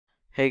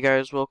Hey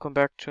guys, welcome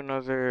back to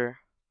another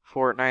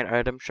Fortnite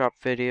item shop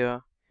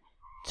video.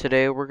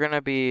 Today we're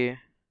gonna be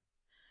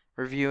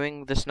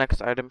reviewing this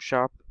next item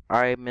shop.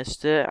 I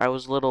missed it, I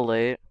was a little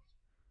late.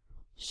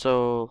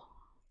 And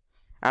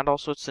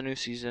also it's a new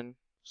season,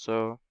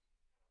 so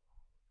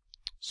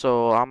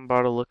I'm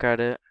about to look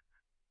at it.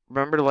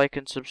 Remember to like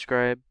and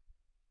subscribe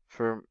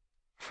for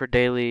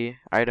daily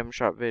item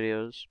shop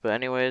videos. But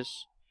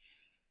anyways,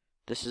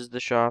 this is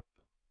the shop.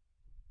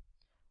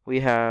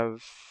 We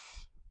have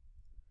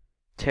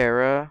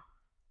Terra,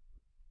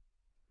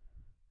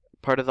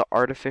 part of the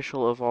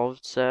artificial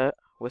evolved set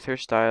with her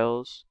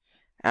styles,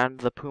 and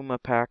the Puma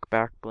pack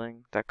back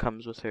bling that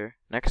comes with her.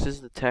 Next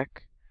is the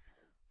tech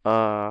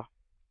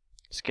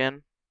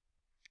skin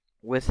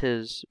with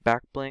his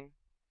back bling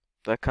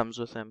that comes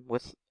with him,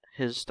 with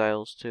his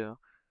styles too.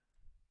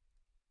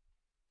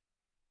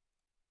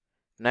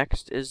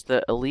 Next is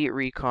the Elite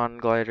Recon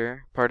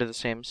glider, part of the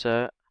same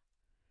set.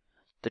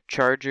 The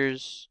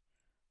Chargers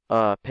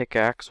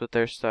pickaxe with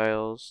their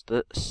styles.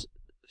 The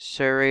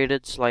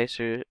serrated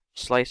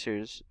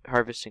slicers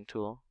harvesting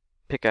tool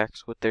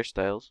pickaxe with their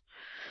styles.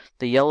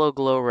 The yellow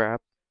glow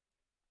wrap.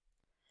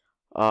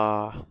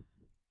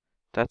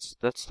 That's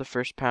the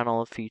first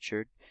panel of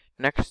featured.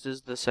 Next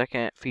is the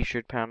second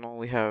featured panel.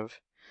 We have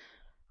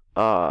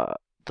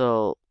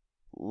the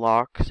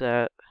lock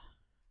set.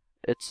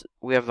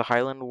 We have the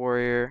Highland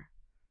Warrior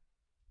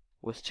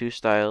with two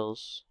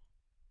styles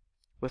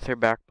with her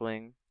back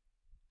bling.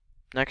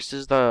 Next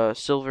is the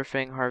Silver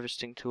Fang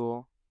harvesting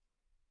tool.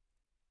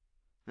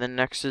 Then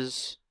next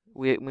is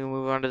we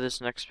move on to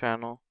this next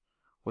panel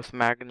with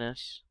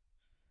Magnus,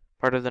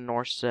 part of the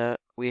Norse set.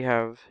 We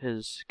have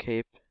his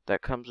cape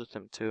that comes with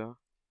him too.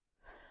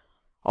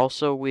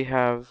 Also, we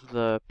have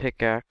the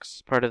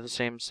pickaxe, part of the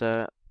same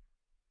set.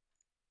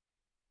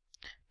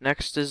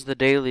 Next is the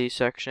daily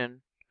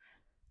section.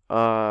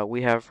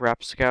 We have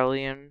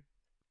Rapscallion,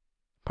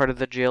 part of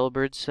the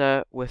Jailbird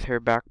set with her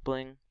back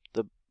bling,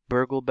 the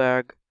Burgle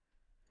bag.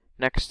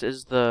 Next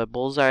is the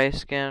Bullseye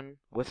skin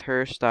with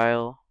her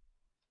style,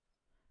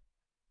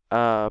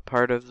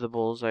 part of the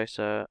Bullseye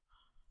set.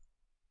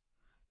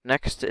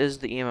 Next is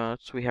the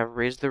emotes. We have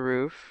Raise the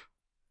Roof.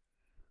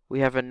 We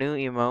have a new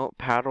emote,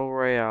 Paddle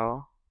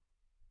Royale.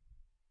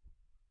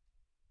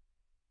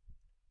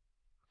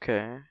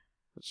 Okay,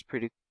 that's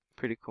pretty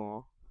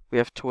cool. We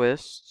have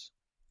Twist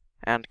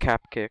and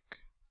Cap Kick.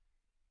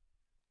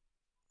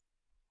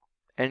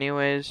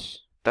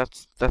 Anyways,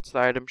 that's the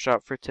item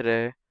shop for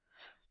today.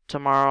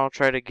 Tomorrow I'll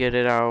try to get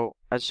it out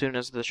as soon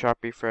as the shop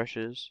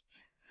refreshes.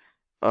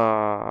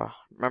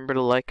 Remember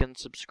to like and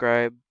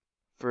subscribe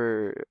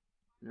for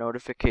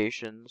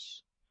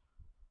notifications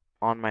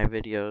on my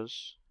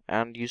videos,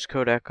 and use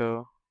code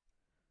ECHO.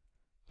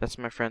 That's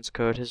my friend's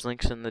code. His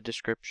link's in the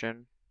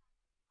description.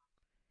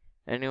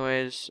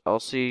 Anyways,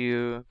 I'll see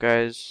you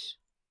guys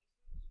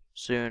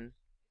soon.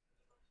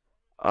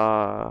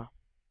 I'll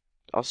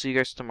see you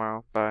guys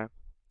tomorrow. Bye.